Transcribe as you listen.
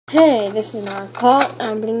Hey, this is Mark.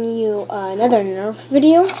 I'm bringing you another Nerf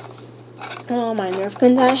video. All my Nerf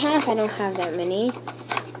guns I don't have that many,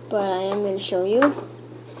 but I am going to show you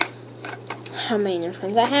how many Nerf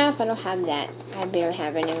guns I have. I don't have that. I barely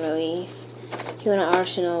have any really. If you want an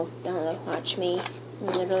arsenal, don't watch me.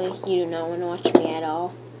 Literally, you do not want to watch me at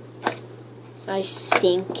all. I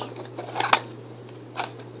stink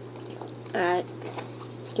at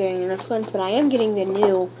getting Nerf guns, but I am getting the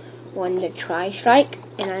new one, the Tri-Strike,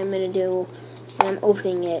 and I'm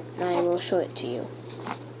opening it, and I will show it to you.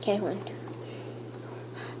 Okay, 1, 2, 3, 4,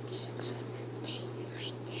 5, 6, 7, 8,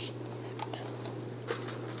 9,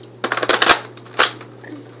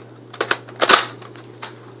 10, 11.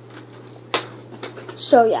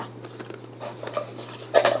 So yeah,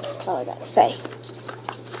 that's all I gotta say.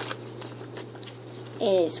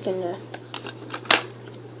 It's gonna,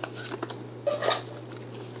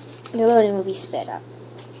 the loading will be sped up.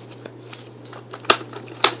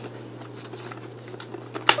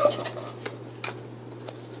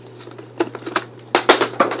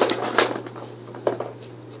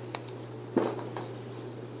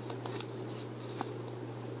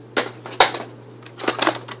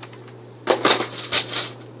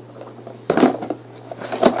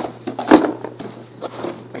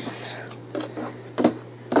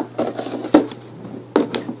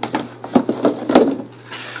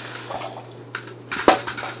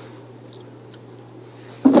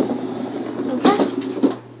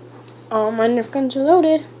 All my Nerf guns are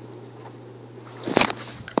loaded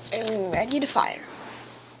and ready to fire.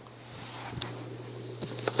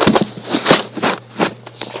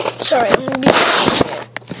 Sorry, I'm gonna be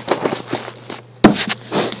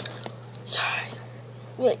sorry.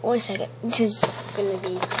 Wait 1 second. This is gonna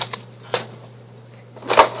be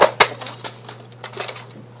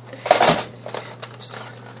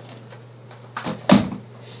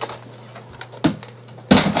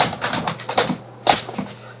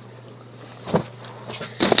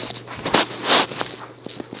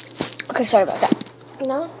okay, sorry about that.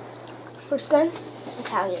 Now, first gun,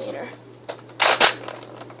 Retaliator.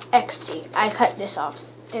 XD. I cut this off,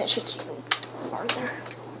 and it shoots even farther.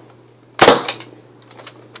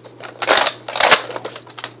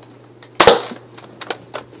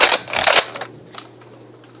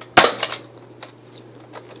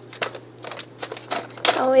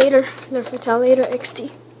 Nerf Retaliator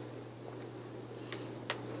XD.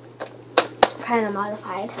 Kind of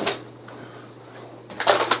modified.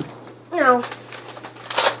 No.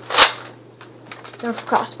 Nerf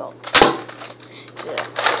crossbow. It's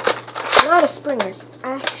not a Springer's,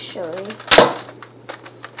 actually.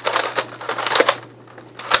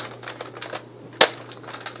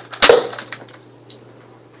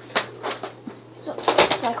 So,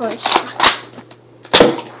 cyclone shock.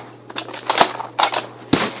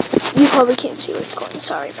 You probably can't see what's going on.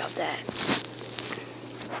 Sorry about that.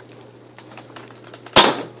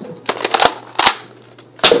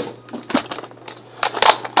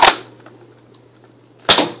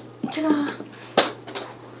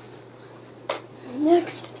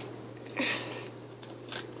 Next,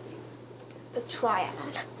 the Triad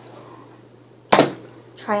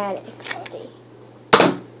XD.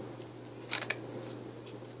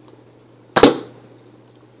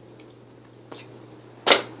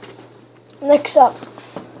 Next up,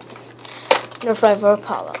 Nerf Rival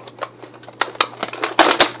Apollo.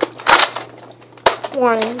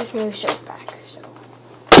 Warning, this movie shows back, so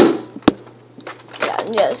yeah,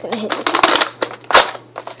 I'm just gonna hit it.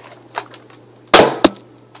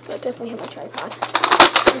 I definitely hit my tripod.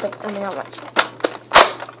 But I mean, not much.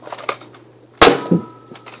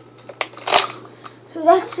 So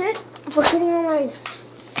that's it for hitting on my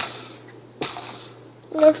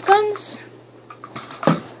Nerf guns.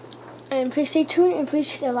 And please stay tuned and please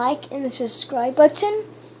hit the like and the subscribe button.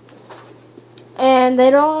 And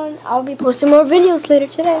later on, I'll be posting more videos later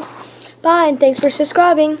today. Bye, and thanks for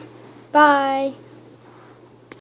subscribing. Bye.